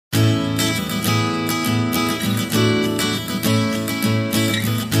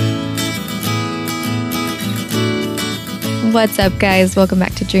What's up, guys? Welcome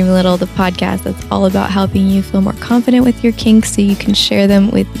back to Dream a Little, the podcast that's all about helping you feel more confident with your kinks so you can share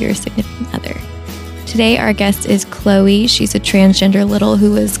them with your significant other. Today, our guest is Chloe. She's a transgender little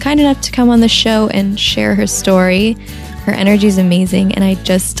who was kind enough to come on the show and share her story. Her energy is amazing, and I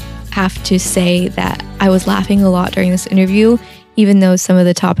just have to say that I was laughing a lot during this interview, even though some of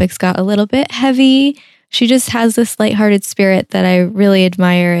the topics got a little bit heavy. She just has this lighthearted spirit that I really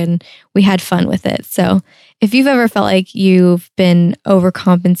admire, and we had fun with it. So if you've ever felt like you've been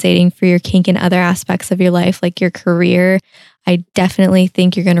overcompensating for your kink and other aspects of your life, like your career, I definitely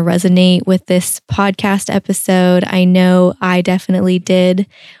think you're going to resonate with this podcast episode. I know I definitely did.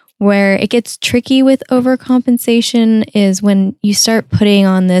 Where it gets tricky with overcompensation is when you start putting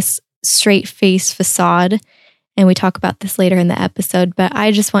on this straight face facade. And we talk about this later in the episode, but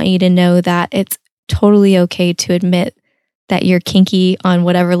I just want you to know that it's totally okay to admit that you're kinky on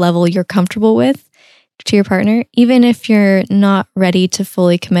whatever level you're comfortable with to your partner, even if you're not ready to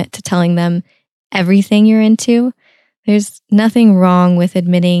fully commit to telling them everything you're into. There's nothing wrong with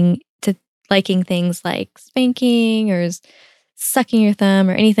admitting to liking things like spanking or sucking your thumb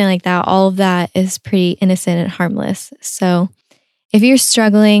or anything like that. All of that is pretty innocent and harmless. So if you're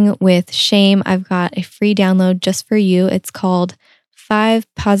struggling with shame, I've got a free download just for you. It's called 5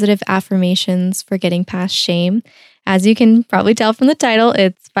 Positive Affirmations for Getting Past Shame. As you can probably tell from the title,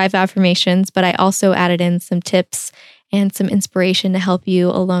 it's 5 affirmations, but I also added in some tips and some inspiration to help you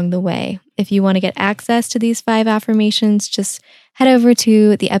along the way. If you want to get access to these 5 affirmations, just head over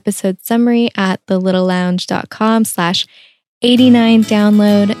to the episode summary at thelittlelounge.com/89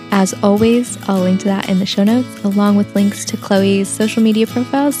 download. As always, I'll link to that in the show notes, along with links to Chloe's social media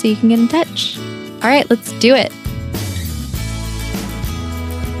profiles so you can get in touch. All right, let's do it.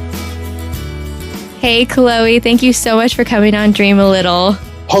 Hey, Chloe, thank you so much for coming on Dream a Little.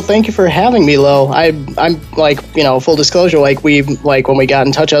 Well, thank you for having me, Lo. I'm like, full disclosure, when we got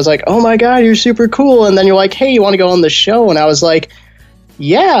in touch, I was like, oh my God, you're super cool. And then you're like, hey, you want to go on the show? And I was like,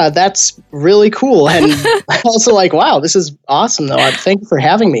 yeah, that's really cool. And I'm also like, wow, this is awesome, though. Thank you for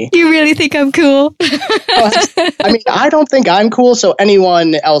having me. You really think I'm cool? I mean, I don't think I'm cool, so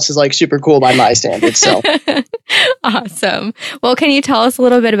anyone else is like super cool by my standards. So awesome. Well, can you tell us a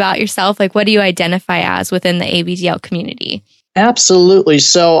little bit about yourself? Like, what do you identify as within the ABDL community? Absolutely.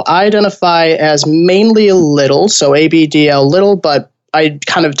 So I identify as mainly a little, so ABDL little, but I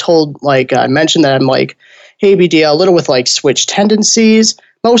kind of I mentioned that I'm like ABDL little with like switch tendencies.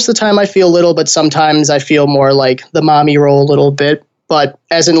 Most of the time I feel little, but sometimes I feel more like the mommy role a little bit. But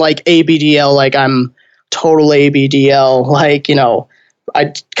as in like ABDL, like I'm total ABDL,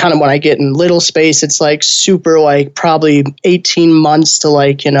 I kind of, when I get in little space, it's like super, like probably 18 months to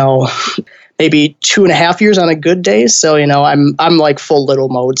like, maybe 2.5 years on a good day. So, I'm like full little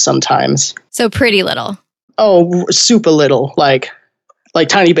mode sometimes. So pretty little. Oh, super little, like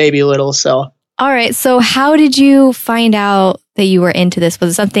tiny baby little. So. All right. So how did you find out that you were into this?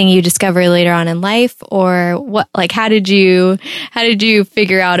 Was it something you discovered later on in life, or what? Like, how did you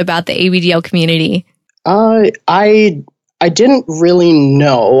figure out about the ABDL community? I didn't really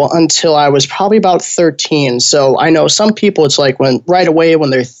know until I was probably about 13. So I know some people, it's like when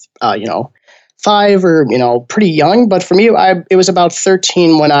they're 5 or pretty young. But for me, it was about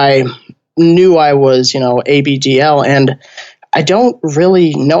 13 when I knew I was ABDL, and I don't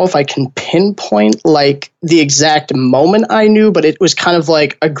really know if I can pinpoint like the exact moment I knew, but it was kind of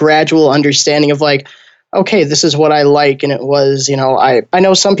like a gradual understanding of like, okay, this is what I like. And it was, I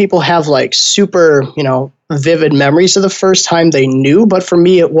know some people have like super, vivid memories of the first time they knew, but for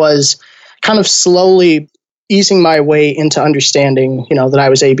me, it was kind of slowly easing my way into understanding, that I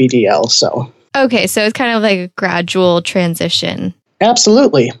was ABDL. So. Okay. So it's kind of like a gradual transition.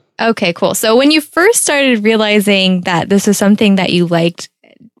 Absolutely. Okay, cool. So when you first started realizing that this was something that you liked,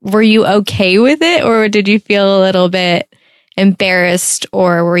 were you okay with it, or did you feel a little bit embarrassed,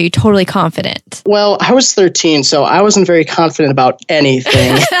 or were you totally confident? Well, I was 13, so I wasn't very confident about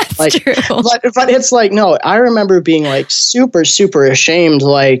anything. That's true. But it's like, no, I remember being like super, super ashamed,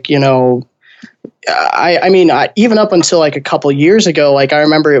 like, I mean, even up until like a couple years ago, like I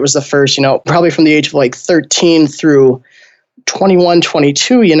remember it was the first, probably from the age of like 13 through 21,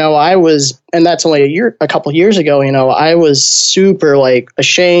 22, I was, and that's only a couple years ago, I was super like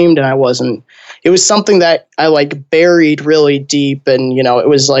ashamed, and it was something that I like buried really deep, and, it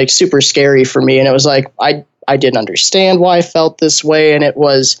was like super scary for me. And it was like, I didn't understand why I felt this way. And it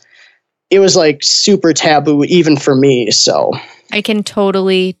was like super taboo even for me. So I can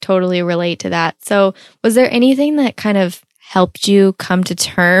totally relate to that. So was there anything that kind of helped you come to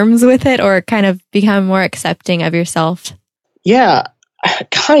terms with it, or kind of become more accepting of yourself? Yeah,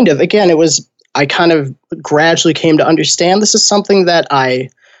 kind of. Again, it was I kind of gradually came to understand this is something that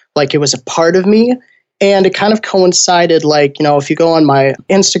it was a part of me. And it kind of coincided, if you go on my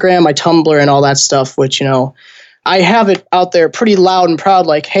Instagram, my Tumblr, and all that stuff, which, I have it out there pretty loud and proud,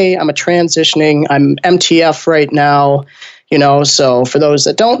 like, hey, I'm I'm MTF right now, so for those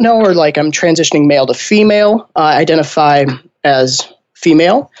that don't know, or I'm transitioning male to female, identify as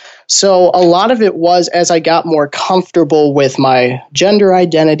female. So a lot of it was as I got more comfortable with my gender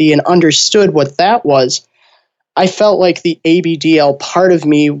identity and understood what that was, I felt like the ABDL part of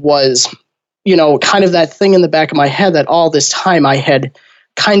me was, kind of that thing in the back of my head that all this time I had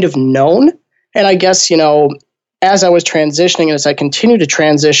kind of known. And I guess, as I was transitioning and as I continued to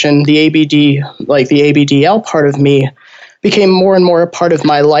transition, the ABDL part of me became more and more a part of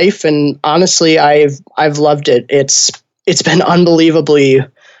my life. And honestly, I've loved it. It's been unbelievably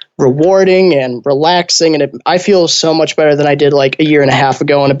rewarding and relaxing, and I feel so much better than I did a year and a half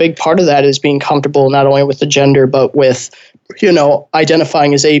ago. And a big part of that is being comfortable not only with the gender, but with,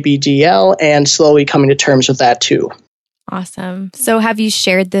 identifying as ABDL and slowly coming to terms with that too. Awesome. So have you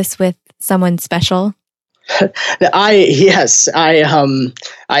shared this with someone special? I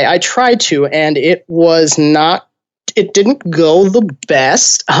tried to, and it didn't go the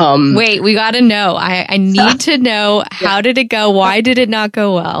best. Wait, we got to know. I need to know, how did it go? Why did it not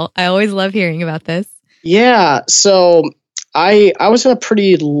go well? I always love hearing about this. Yeah. So I was in a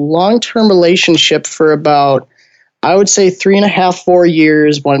pretty long-term relationship for about, I would say 3.5, 4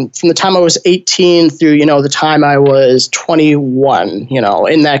 years, from the time I was 18 through, the time I was 21,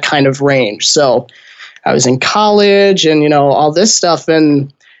 in that kind of range. So I was in college and, all this stuff.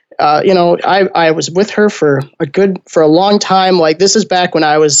 And, I was with her for a long time. This is back when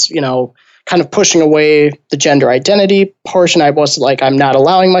I was, kind of pushing away the gender identity portion. I was I'm not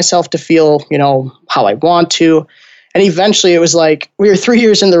allowing myself to feel, how I want to. And eventually it was we were 3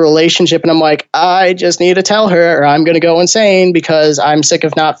 years in the relationship and I'm I just need to tell her or I'm going to go insane because I'm sick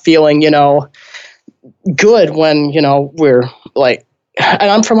of not feeling, good when, we're and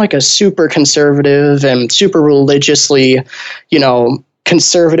I'm from a super conservative and super religiously,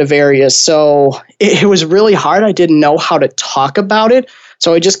 conservative area. So it was really hard. I didn't know how to talk about it.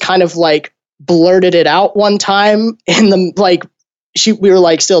 So I just kind of blurted it out one time in the we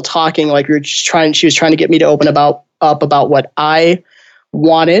were still talking, she was trying to get me to open up about what I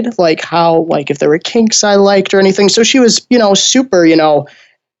wanted, how, if there were kinks I liked or anything. So she was, super,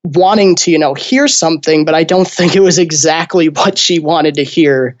 wanting to, hear something, but I don't think it was exactly what she wanted to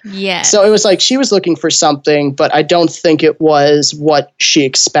hear. Yeah. So it was she was looking for something, but I don't think it was what she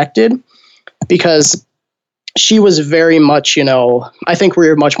expected because she was very much, I think we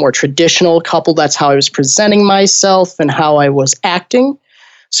were a much more traditional couple. That's how I was presenting myself and how I was acting.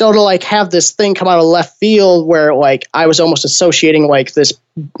 So to have this thing come out of left field where I was almost associating my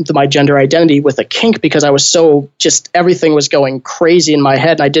gender identity with a kink because I was so everything was going crazy in my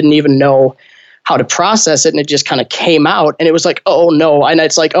head and I didn't even know how to process it. And it just kind of came out and it was oh no. And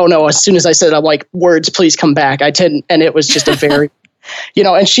it's oh no, as soon as I said it, I'm words, please come back. I didn't. And it was just a very,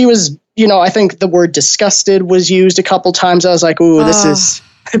 and she was, I think the word disgusted was used a couple times. I was ooh,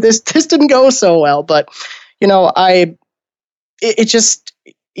 this didn't go so well. But, it just,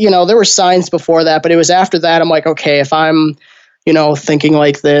 there were signs before that, but it was after that. I'm okay, if I'm, thinking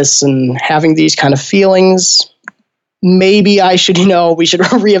like this and having these kind of feelings, maybe I should, we should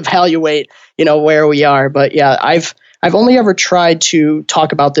reevaluate, where we are. But yeah, I've only ever tried to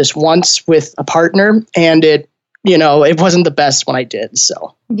talk about this once with a partner and it wasn't the best when I did.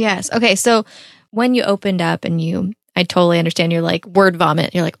 So yes. Okay. So when you opened up and I totally understand you're word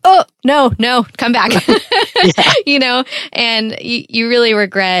vomit. You're oh, no, come back, and you really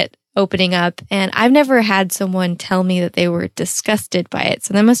regret opening up. And I've never had someone tell me that they were disgusted by it.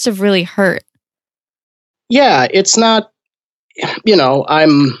 So that must have really hurt. Yeah, it's not,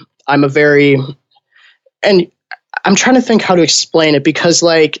 I'm a very, and I'm trying to think how to explain it because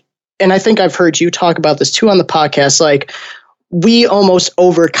and I think I've heard you talk about this too on the podcast, we almost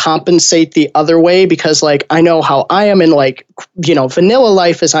overcompensate the other way because I know how I am in vanilla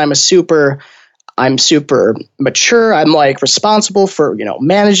life is I'm super mature. I'm responsible for,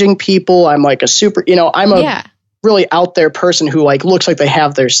 managing people. I'm a super, I'm a really out there person who looks like they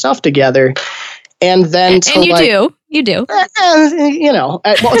have their stuff together. And then and you do. Well,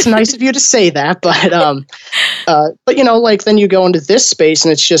 it's nice of you to say that, but then you go into this space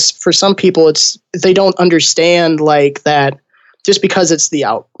and it's just for some people they don't understand that just because it's the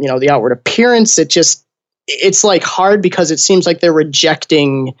outward appearance, it's hard because it seems like they're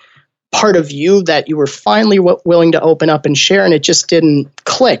rejecting part of you that you were finally willing to open up and share, and it just didn't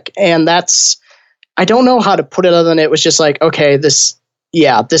click. And I don't know how to put it other than it was just okay, this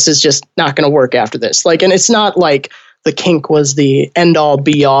yeah, this is just not going to work after this. Like, and it's not like the kink was the end all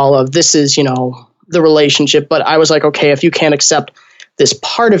be all of this is, the relationship. But I was like, okay, if you can't accept this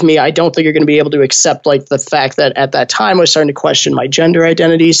part of me, I don't think you're going to be able to accept like the fact that at that time I was starting to question my gender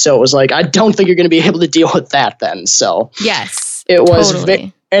identity. So it was like, I don't think you're going to be able to deal with that then. So yes, it was,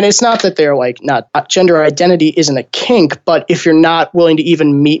 totally. and it's not that they're like not gender identity isn't a kink, but if you're not willing to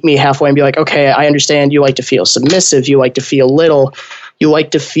even meet me halfway and be like, okay, I understand you like to feel submissive, you like to feel little, you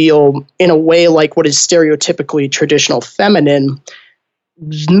like to feel in a way like what is stereotypically traditional feminine,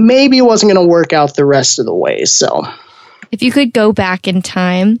 maybe it wasn't going to work out the rest of the way. So if you could go back in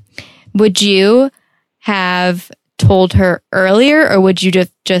time, would you have told her earlier, or would you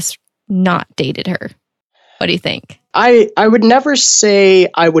just not dated her? What do you think? I would never say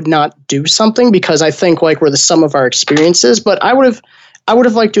I would not do something, because I think like we're the sum of our experiences, but I would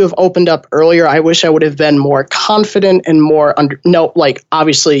have liked to have opened up earlier. I wish I would have been more confident and more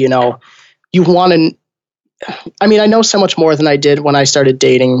obviously, you want to, I mean, I know so much more than I did when I started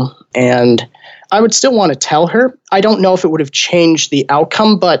dating, and I would still want to tell her. I don't know if it would have changed the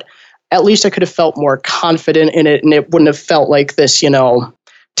outcome, but at least I could have felt more confident in it, and it wouldn't have felt like this,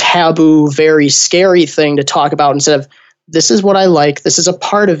 taboo, very scary thing to talk about, instead of this is what I like, this is a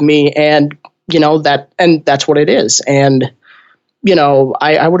part of me, and that's what it is. And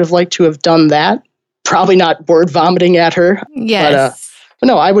I would have liked to have done that. Probably not word vomiting at her. Yes. But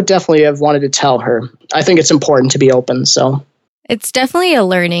no, I would definitely have wanted to tell her. I think it's important to be open. So it's definitely a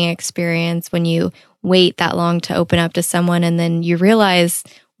learning experience when you wait that long to open up to someone, and then you realize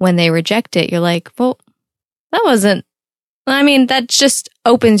when they reject it, you're like, well, that just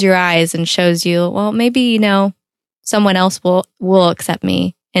opens your eyes and shows you, well, maybe, someone else will accept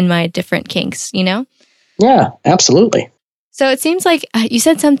me in my different kinks, Yeah, absolutely. So it seems like you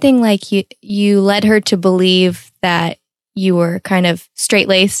said something like you led her to believe that you were kind of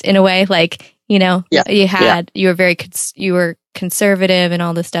straight-laced in a way, like, you were conservative and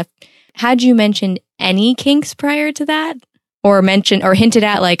all this stuff. Had you mentioned any kinks prior to that? Or hinted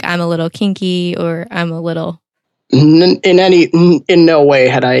at like, I'm a little kinky, or I'm a little... In no way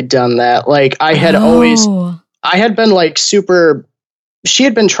had I done that. Like I had been like super, she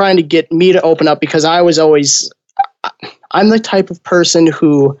had been trying to get me to open up, because I'm the type of person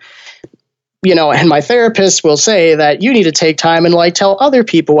who, and my therapist will say that you need to take time and like tell other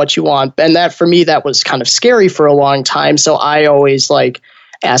people what you want. And that for me, that was kind of scary for a long time. So I always like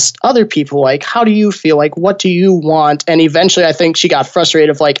asked other people, like, how do you feel? Like, what do you want? And eventually I think she got frustrated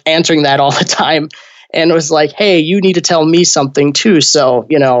of like answering that all the time, and was like, hey, you need to tell me something too. So,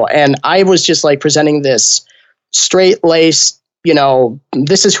 and I was just like presenting this straight-laced,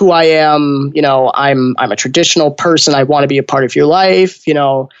 this is who I am, I'm a traditional person. I want to be a part of your life,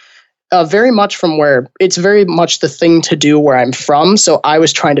 very much from where it's very much the thing to do where I'm from. So I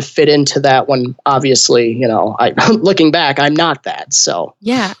was trying to fit into that, when obviously, looking back, I'm not that. So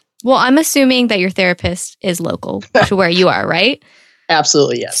yeah. Well, I'm assuming that your therapist is local to where you are, right?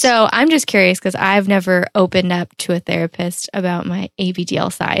 Absolutely, yes. So I'm just curious, because I've never opened up to a therapist about my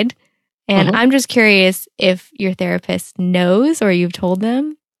ABDL side. And I'm just curious if your therapist knows, or you've told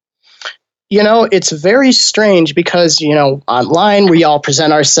them. It's very strange, because, online we all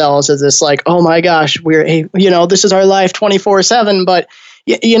present ourselves as this like, oh my gosh, this is our life 24/7. But,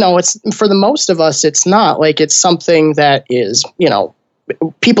 it's for the most of us, it's not like it's something that is,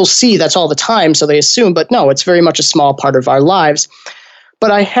 people see that's all the time. So they assume, but no, it's very much a small part of our lives. But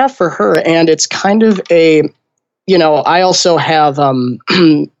I have for her, and it's kind of I also have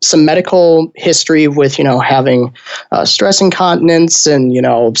some medical history with, having stress incontinence and,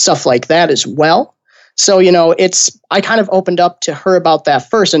 stuff like that as well. So, I kind of opened up to her about that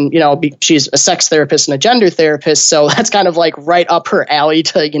first, and, she's a sex therapist and a gender therapist. So that's kind of like right up her alley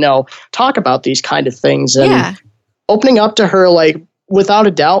to, talk about these kind of things. And opening up to her, like, without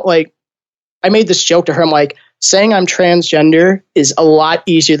a doubt, like, I made this joke to her. I'm like, saying I'm transgender is a lot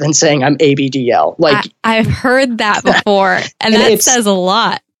easier than saying I'm ABDL. Like I've heard that before, and that says a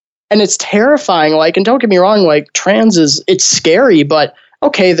lot. And it's terrifying. Like, and don't get me wrong, like it's scary, but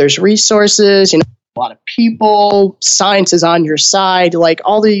okay, there's resources, a lot of people, science is on your side, like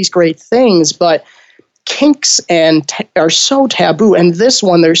all these great things, but kinks are so taboo. And this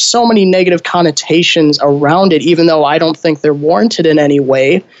one, there's so many negative connotations around it, even though I don't think they're warranted in any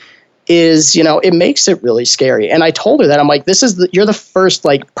way. It makes it really scary. And I told her that, I'm like, you're the first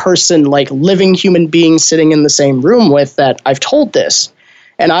like person, like living human being sitting in the same room with that I've told this.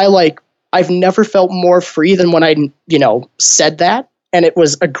 And I've never felt more free than when I, said that. And it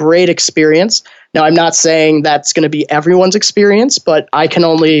was a great experience. Now, I'm not saying that's going to be everyone's experience, but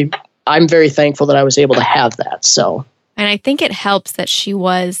I'm very thankful that I was able to have that. So And I think it helps that she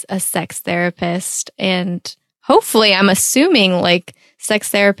was a sex therapist. And hopefully, I'm assuming like sex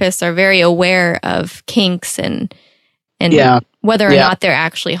therapists are very aware of kinks and whether or not they're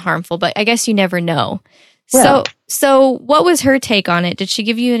actually harmful. But I guess you never know. Yeah. So what was her take on it? Did she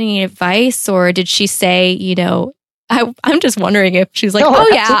give you any advice, or did she say, you know, I'm just wondering if she's like,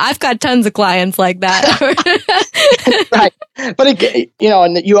 I've got tons of clients like that. Right. But,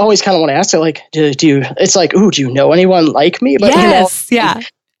 and you always kind of want to ask her, like, do you know anyone like me? But, yes.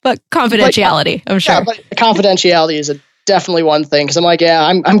 But confidentiality, I'm sure. Yeah, but confidentiality is definitely one thing. Because I'm like,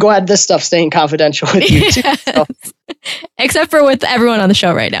 I'm glad this stuff's staying confidential with you too. So. Except for with everyone on the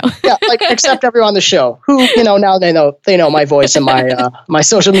show right now. Yeah, like except everyone on the show who, now they know my voice and my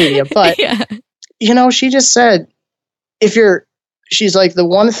social media. But, she just said, she's like, the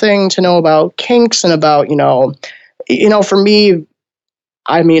one thing to know about kinks and about, for me,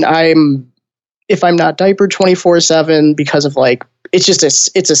 I mean, if I'm not diapered 24/7 because of like, it's just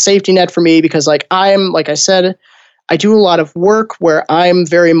it's a safety net for me because like, like I said, I do a lot of work where I'm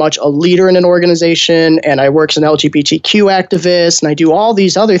very much a leader in an organization and I work as an LGBTQ activist and I do all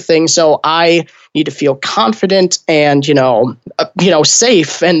these other things. So I need to feel confident and,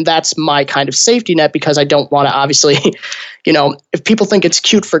 safe. And that's my kind of safety net because I don't want to obviously, if people think it's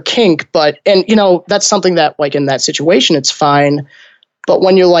cute for kink, that's something that like in that situation, it's fine. But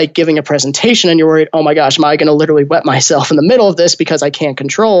when you're like giving a presentation and you're worried, oh my gosh, am I going to literally wet myself in the middle of this because I can't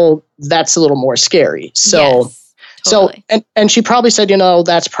control? That's a little more scary. So. Yes. Totally. So, and she probably said,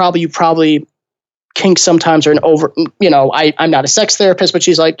 that's probably kinks sometimes are an over, I'm not a sex therapist, but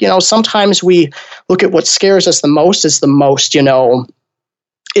she's like, sometimes we look at what scares us the most is the most,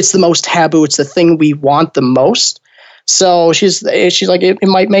 it's the most taboo. It's the thing we want the most. So she's like, it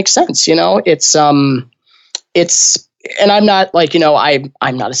might make sense, it's, and I'm not like,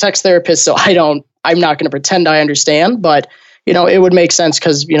 I'm not a sex therapist, so I'm not going to pretend I understand, but it would make sense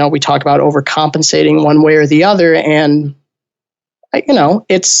because, we talk about overcompensating one way or the other. And,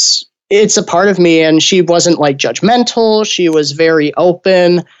 it's a part of me. And she wasn't like judgmental. She was very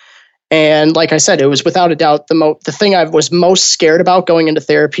open. And like I said, it was without a doubt the thing I was most scared about going into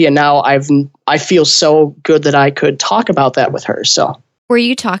therapy. And now I feel so good that I could talk about that with her. So were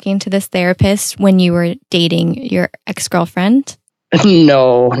you talking to this therapist when you were dating your ex-girlfriend?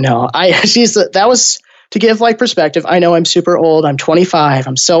 No. That was... To give like perspective, I know I'm super old. I'm 25.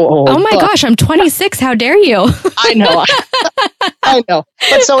 I'm so old. Oh my gosh, I'm 26. How dare you? I know. I know.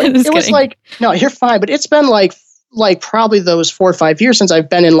 But so it was like, no, you're fine. But it's been like probably those 4 or 5 years since I've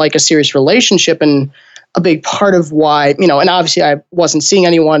been in like a serious relationship. And a big part of why, and obviously I wasn't seeing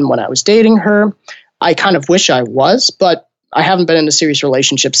anyone when I was dating her. I kind of wish I was, but I haven't been in a serious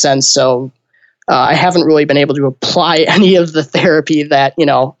relationship since. So I haven't really been able to apply any of the therapy that,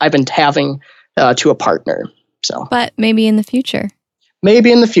 I've been having to a partner. So, but maybe in the future.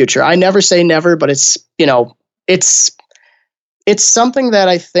 Maybe in the future. I never say never, but it's something that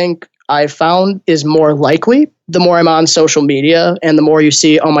I think I found is more likely the more I'm on social media and the more you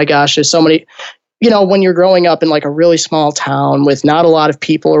see, oh my gosh, there's so many, when you're growing up in like a really small town with not a lot of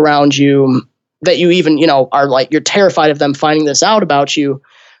people around you that you even, are like, you're terrified of them finding this out about you.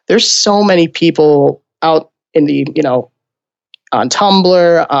 There's so many people out in the, on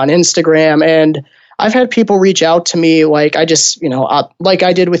Tumblr, on Instagram. And I've had people reach out to me like I just, like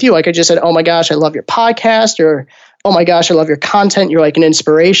I did with you. Like I just said, oh my gosh, I love your podcast, or oh my gosh, I love your content. You're like an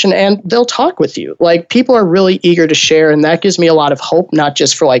inspiration. And they'll talk with you. Like people are really eager to share. And that gives me a lot of hope, not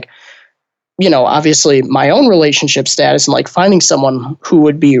just for like, obviously my own relationship status and like finding someone who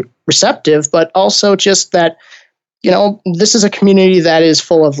would be receptive, but also just that, this is a community that is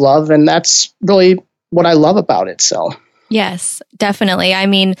full of love. And that's really what I love about it. So. Yes, definitely. I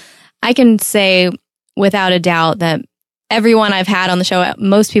mean, I can say without a doubt that everyone I've had on the show,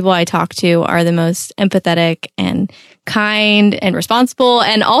 most people I talk to are the most empathetic and kind and responsible.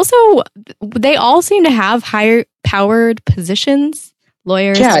 And also, they all seem to have higher powered positions,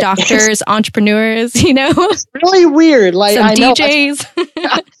 lawyers, doctors, entrepreneurs, It's really weird. Like some DJs.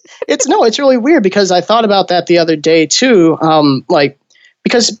 It's really weird because I thought about that the other day too.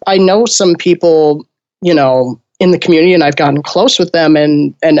 Because I know some people, in the community and I've gotten close with them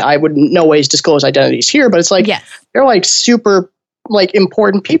and I would in no ways disclose identities here, but it's like, they're like super like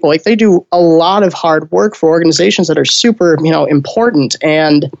important people. Like they do a lot of hard work for organizations that are super, important.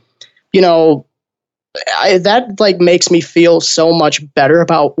 And, that like makes me feel so much better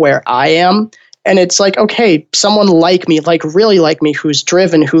about where I am. And it's like, okay, someone like me, like really like me, who's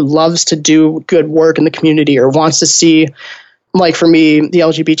driven, who loves to do good work in the community or wants to see, like for me, the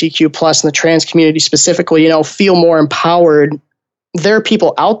LGBTQ plus and the trans community specifically, feel more empowered there are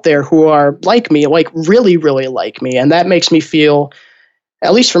people out there who are like me, like really, really like me. And that makes me feel,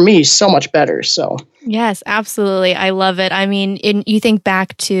 at least for me, so much better. So yes, absolutely. I love it. I mean, you think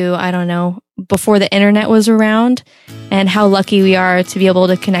back to, I don't know, before the internet was around and how lucky we are to be able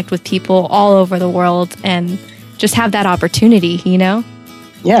to connect with people all over the world and just have that opportunity, you know?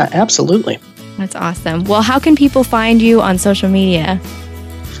 Yeah, absolutely. That's awesome. Well, how can people find you on social media?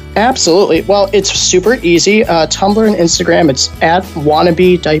 Absolutely. Well, it's super easy. Tumblr and Instagram, it's at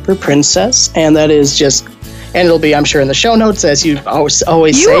wannabe diaper princess. And that is just, and it'll be, I'm sure, in the show notes, as you always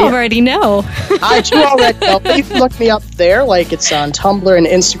say. You already know. I do already know. But you can look me up there, like it's on Tumblr and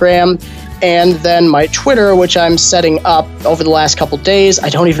Instagram. And then my Twitter, which I'm setting up over the last couple days. I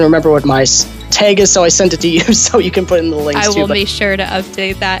don't even remember what my tag is, so I sent it to you so you can put in the links too. I will be sure to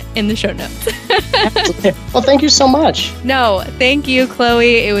update that in the show notes. Well, thank you so much. No, thank you,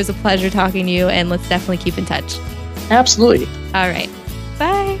 Chloe. It was a pleasure talking to you, and let's definitely keep in touch. Absolutely. All right.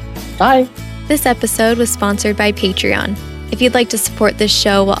 Bye. Bye. This episode was sponsored by Patreon. If you'd like to support this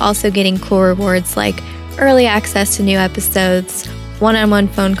show while also getting cool rewards like early access to new episodes, one-on-one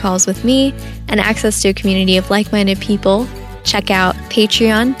phone calls with me, and access to a community of like-minded people, check out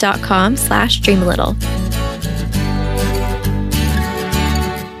patreon.com/dreamalittle.